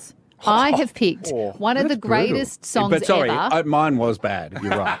songs. I have picked one of the greatest songs But sorry, ever. mine was bad.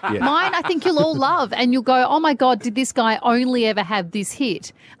 You're right. Yeah. Mine, I think you'll all love, and you'll go, oh my God, did this guy only ever have this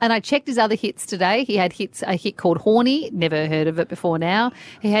hit? And I checked his other hits today. He had a hit called Horny, never heard of it before now.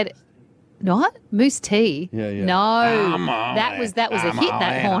 He had, what? Moose Tea? Yeah. No, Come on, that was a come hit,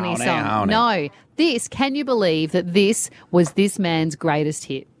 that on, Horny on, song. on. No, this, can you believe that this was this man's greatest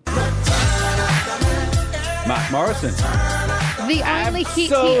hit? Mark Morrison. The only hit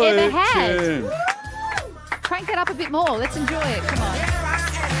he ever had. Crank it up a bit more. Let's enjoy it. Come on.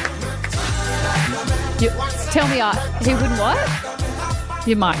 Tell me, he wouldn't what?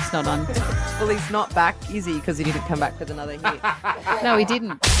 Your mic's not on. Well, he's not back, is he? Because he didn't come back with another hit. No, he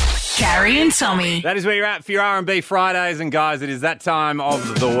didn't. Carrie and Tommy. That is where you're at for your R&B Fridays. And guys, it is that time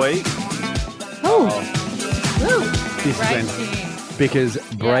of the week. This is when Bickers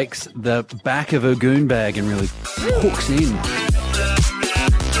breaks the back of her goon bag and really hooks in.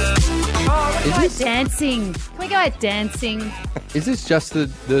 Let's go out dancing. Can we go out dancing? Is this just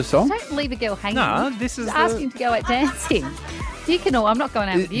the song? Don't leave a girl hanging. No, this is asking to go out dancing. You can all. I'm not going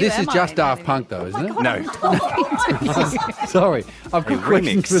out with you. This is am just I? Daft Punk, though, isn't it? No. Sorry, I've got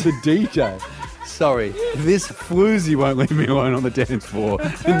questions for the DJ. Sorry, this floozy won't leave me alone on the dance floor.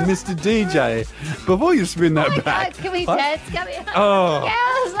 And Mr. DJ, before you spin that back, Can we dance? Come here. Oh.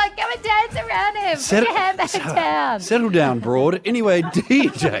 Girls, like, come and dance around him. Put your hand back down. settle down, broad. Anyway,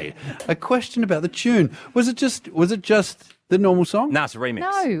 DJ, a question about the tune. Was it just the normal song? No, it's a remix.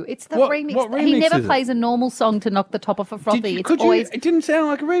 No, it's the What- remix. what He remix never is it? plays a normal song to knock the top off a frothy. It's always. It didn't sound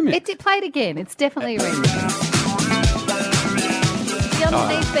like a remix. It play it again. It's definitely a remix. The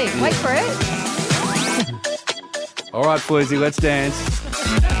underneath beat. Wait for it. All right, Floozy, let's dance.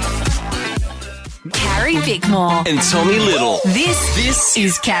 Carrie Bickmore. And Tommy Little. This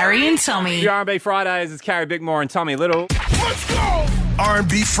is Carrie and Tommy. Your R&B Fridays is Carrie Bickmore and Tommy Little.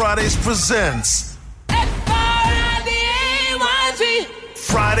 R&B Fridays presents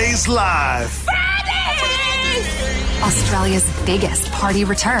Fridays Live. Australia's biggest party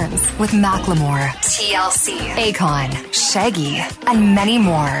returns with Macklemore, TLC, Akon, Shaggy, and many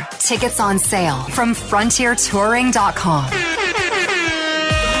more. Tickets on sale from frontiertouring.com.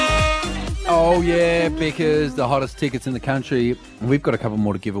 Oh, yeah, because the hottest tickets in the country. We've got a couple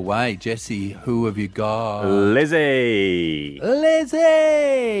more to give away. Jesse, who have you got? Lizzie.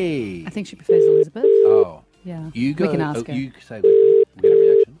 Lizzie! I think she prefers Elizabeth. Oh. Yeah. You go. We can ask her. You say Lizzie. We'll get a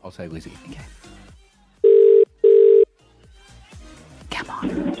reaction. I'll say Lizzie. Okay.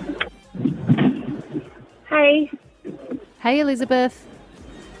 Hey. Hey, Elizabeth.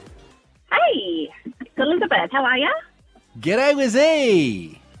 Hey. It's Elizabeth. How are you? G'day,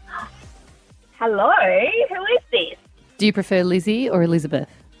 Lizzie. Hello. Who is this? Do you prefer Lizzie or Elizabeth?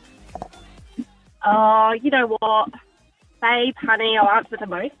 Oh, you know what? Babe, honey, I'll answer to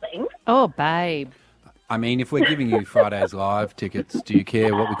most things. Oh, babe. I mean, if we're giving you Fridays Live tickets, do you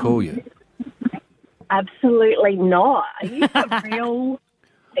care what we call you? Absolutely not. Are you for real?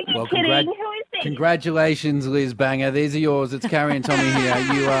 Are you Well, kidding? Who is this? Congratulations, Liz Banger. These are yours. It's Carrie and Tommy here.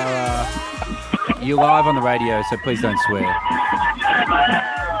 You are you're live on the radio, so please don't swear. Harry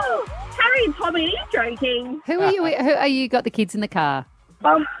and Tommy, are you joking? Who are you? Who are you? Got the kids in the car?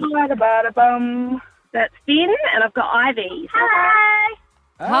 Bum, bada, bum. That's Finn, and I've got Ivy. Hi.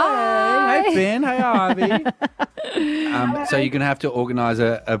 Hi. Hey, Finn. Hey, Ivy. So you're going to have to organise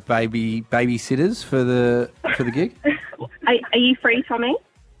a babysitters for the gig? Are you free, Tommy?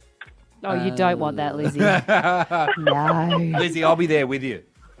 Oh, you don't want that, Lizzie. No. Lizzie, I'll be there with you.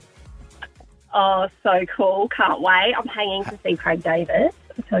 Oh, so cool. Can't wait. I'm hanging to see Craig David.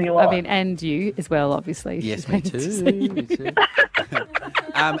 I'll tell you what. I mean, and you as well, obviously. Yes, me too. Me too.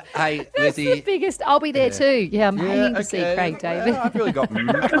 Hey, That's Lizzie. the biggest. I'll be there too. Yeah, I'm hanging to see okay. Craig David. Well, I've really got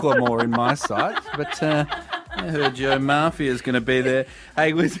Macklemore in my sights, but I heard Joe Mafia is going to be there.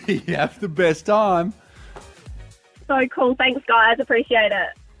 Hey, Lizzie, have the best time. So cool. Thanks, guys. Appreciate it.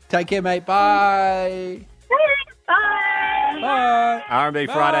 Take care, mate. Bye. Thanks. Bye. Bye. R&B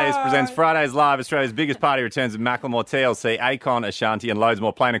Fridays presents Fridays Live. Australia's biggest party returns with Macklemore, TLC, Akon, Ashanti and loads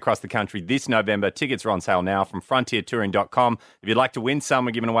more playing across the country this November. Tickets are on sale now from frontiertouring.com. If you'd like to win some,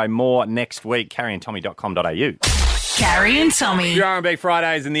 we're giving away more next week. CarrieandTommy.com.au. Carrie and Tommy. Your R&B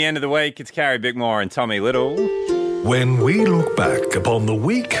Fridays in the end of the week. It's Carrie Bickmore and Tommy Little. When we look back upon the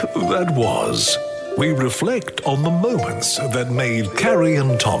week that was, we reflect on the moments that made Carrie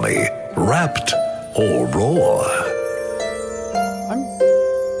and Tommy wrapped or raw.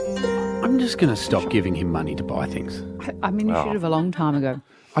 I'm just going to stop giving him money to buy things. I mean, you should have a long time ago.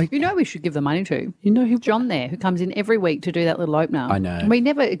 We should give the money to. You know who? John there, who comes in every week to do that little opener. I know. We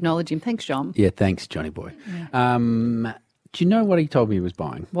never acknowledge him. Thanks, John. Yeah, thanks, Johnny boy. Yeah. Do you know what he told me he was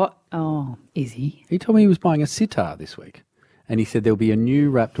buying? What? Oh, is he? He told me he was buying a sitar this week. And he said there'll be a new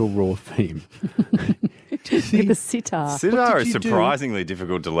Wrapped or Raw theme. With the sitar. Sitar is surprisingly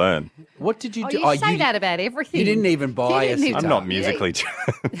difficult to learn. What did you do? You say that about everything. You didn't even buy a sitar. I'm not musically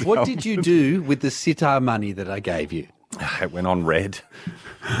What did you do with the sitar money that I gave you? It went on red.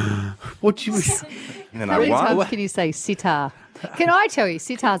 What did you... And then How I many won. times can you say sitar? Can I tell you,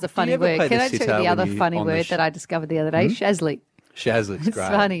 sitar's a funny ever word. play Can the I tell sitar you the other when you- funny on the word sh- that I discovered the other day? Shazlik. Shazlik's It's great.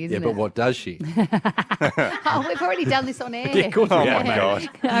 funny, isn't Yeah, but it? what does she? Oh, we've already done this on air. Yeah, of course we have. Oh, my God.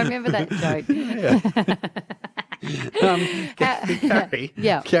 I remember that joke. Carrie,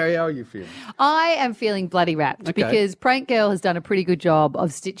 Yeah. Carrie, how are you feeling? I am feeling bloody wrapped Okay. because Prank Girl has done a pretty good job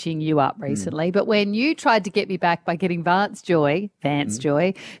of stitching you up recently. But when you tried to get me back by getting Vance Joy,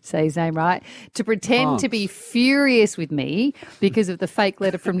 say his name right, to pretend to be furious with me because of the fake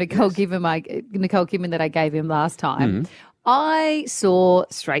letter from Nicole Kidman that I gave him last time, I saw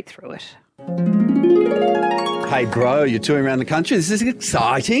straight through it. Hey, bro, you're touring around the country. This is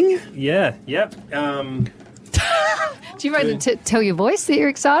exciting. Yeah, yep. Do you ready to tell your voice that you're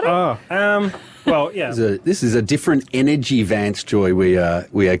excited? Well, yeah. This is a different energy, Vance Joy, we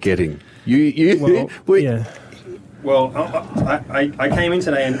are getting. You Well, I came in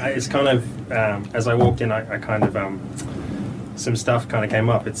today and it's kind of, as I walked in, I kind of, some stuff kind of came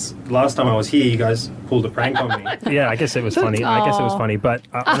up. It's last time I was here, you guys pulled a prank on me. Yeah, I guess it was funny. But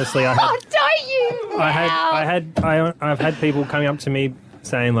honestly, I had... Oh, don't you? I've had people coming up to me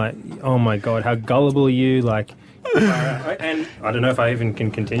saying like, "Oh my God, how gullible are you?" Like, and I don't know if I even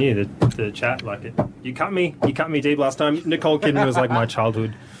can continue the chat. Like, you cut me deep last time. Nicole Kidman was like my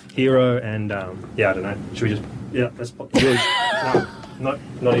childhood hero, and I don't know. Should we just let's no,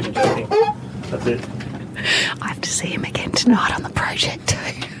 not even joking. That's it. I have to see him again tonight on the project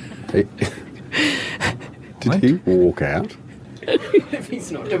too. Did he walk out? If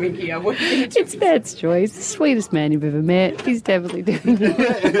he's not doing here, it's Vance Joy. He's the sweetest man you've ever met. He's definitely doing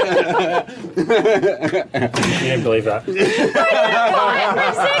it. You didn't believe that.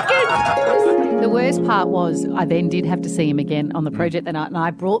 The worst part was I then did have to see him again on the project that night, and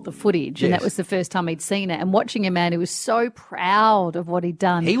I brought the footage, and that was the first time he'd seen it. And watching a man who was so proud of what he'd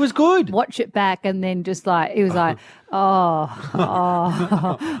done. He was good. Watch it back, and then just like, he was like, and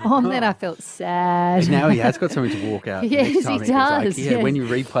then I felt sad. Now he has got something to walk out. Yes, next time. he was does, Like, yes. When you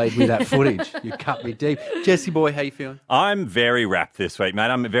replayed me that footage, you cut me deep. Jesse boy, how you feeling? I'm very wrapped this week,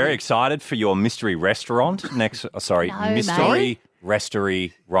 mate. I'm very excited for your mystery restaurant next. Mystery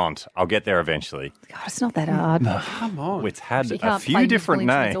restaurant. I'll get there eventually. God, it's not that hard. Come on. It's had You a can't few play different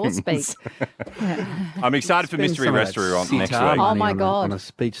musical names. instruments or speak. I'm excited for Spend mystery some of that restaurant next sitar week. Oh money my on God. on a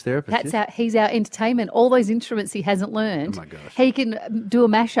speech therapist. He's our entertainment. All those instruments he hasn't learned. Oh my gosh. He can do a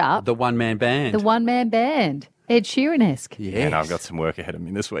mashup. The one-man band. The one-man band. Ed Sheeran-esque. Yeah, And I've got some work ahead of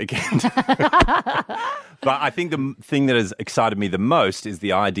me this weekend. But I think the thing that has excited me the most is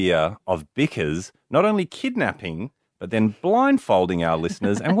the idea of Bickers not only kidnapping, but then blindfolding our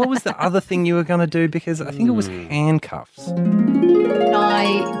listeners. And what was the other thing you were going to do? Because I think it was handcuffs.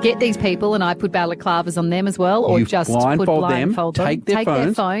 I get these people and I put balaclavas on them as well, or You just blindfold them, take their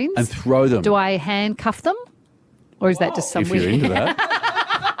phones and throw them. Do I handcuff them? Or is that just some If you're weird... into that.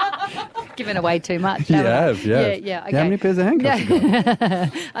 given away too much. You haven't I? have, yeah. Yeah, okay. How many pairs of handcuffs you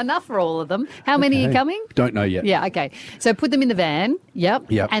got? Enough for all of them. How many are Okay. coming? Don't know yet. Yeah, okay. So put them in the van. Yep.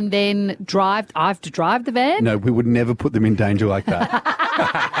 Yep. And then I have to drive the van? No, we would never put them in danger like that.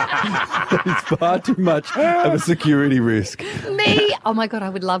 It's far too much of a security risk. Me? Oh, my God, I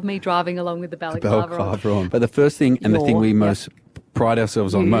would love me driving along with the balaclava on. Balaclava on. But the first thing and the thing we most pride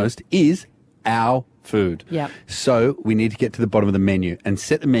ourselves on most is our food. Yep. So we need to get to the bottom of the menu and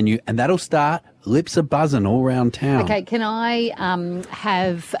set the menu, and that'll start lips a buzzing all around town. Okay, can I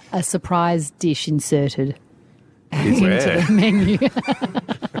have a surprise dish inserted into Where? the menu?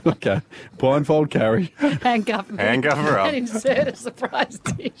 Okay. Blindfold Carrie. Handcuff me. Handcuff her up. And insert a surprise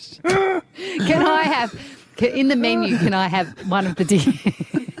dish. Can I have, in the menu, can I have one of the dishes?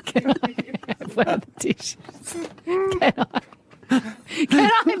 Can I have one of the dishes? Can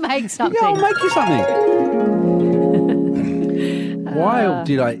I make something? Yeah, I'll make you something. Why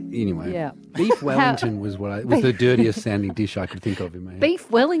did I... Anyway. Yeah. Beef Wellington was the dirtiest sounding dish I could think of in my head. Beef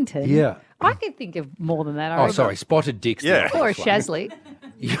Wellington? Yeah. I can think of more than that. I Oh, reckon. sorry. Spotted dick's the Or a obvious one. shazlik.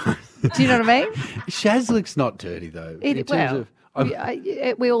 Do you know what I mean? Shazlik's not dirty, though. in terms of...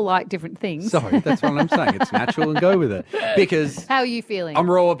 we all like different things. Sorry, that's what I'm saying. It's natural and go with it. Because How are you feeling? I'm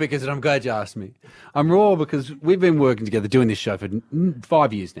raw because, and I'm glad you asked me. I'm raw because we've been working together doing this show for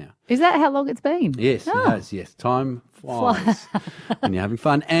 5 years now. Is that how long it's been? Yes, Oh. it has. Yes, time flies when you're having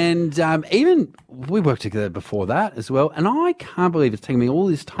fun. And even we worked together before that as well. And I can't believe it's taken me all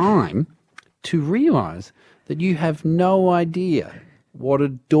this time to realise that you have no idea what a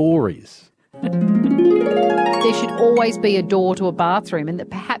door is. There should always be a door to a bathroom, and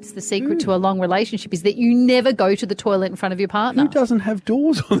that perhaps the secret to a long relationship is that you never go to the toilet in front of your partner. Who doesn't have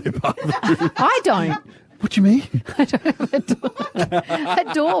doors on their bathroom? I don't. What do you mean? A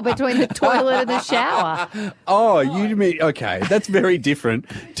door between the toilet and the shower. Oh, you mean, okay, that's very different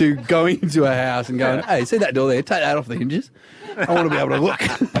to going into a house and going, hey, see that door there? Take that off the hinges. I want to be able to look.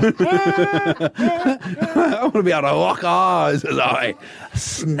 I want to be able to lock eyes as I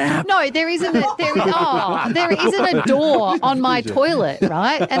snap. No, there isn't a door on my toilet,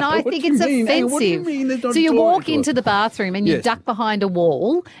 right? And I What think do you it's mean? Hey, offensive. what do you mean there's not So a you door on walk the into the bathroom and you Yes. duck behind a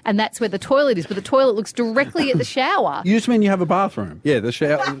wall, and that's where the toilet is, but the toilet looks directly at the shower. You just mean you have a bathroom? Yeah, the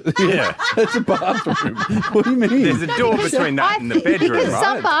shower. Yeah, that's a bathroom. What do you mean? There's a door between that and the bedroom, Because right?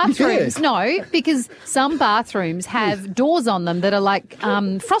 some bathrooms, because some bathrooms have doors on them that are like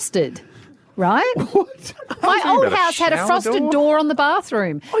frosted. Right? What? My old about a house had a shower frosted door on the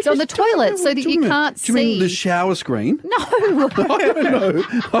bathroom. It's on the toilet so that you can't Do you mean the see. shower screen? No. I don't know.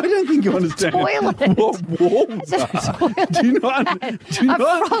 I don't think you understand Toilet. what walls are. Do you not? A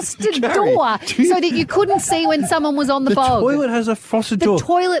frosted Carrie, door do you- so that you couldn't see when someone was on the bog. toilet has a frosted The door.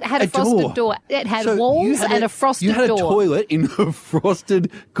 toilet had a frosted door. It had So you walls had and a frosted You had door. a toilet in a frosted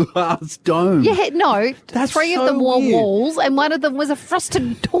glass dome. Yeah, no. That's three of so them were weird. walls and one of them was a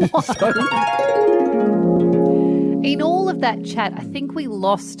frosted door. In all of that chat, I think we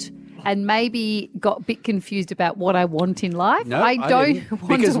lost and maybe got a bit confused about what I want in life. No, I don't didn't, want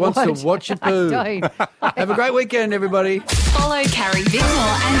because to wants watch. to watch your poo. I don't. Have a great weekend, everybody. Follow Carrie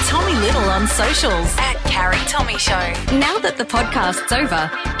Bickmore and Tommy Little on socials at Carrie Tommy Show. Now that the podcast's over,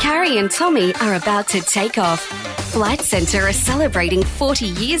 Carrie and Tommy are about to take off. Flight Centre are celebrating 40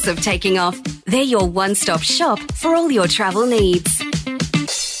 years of taking off. They're your one-stop shop for all your travel needs.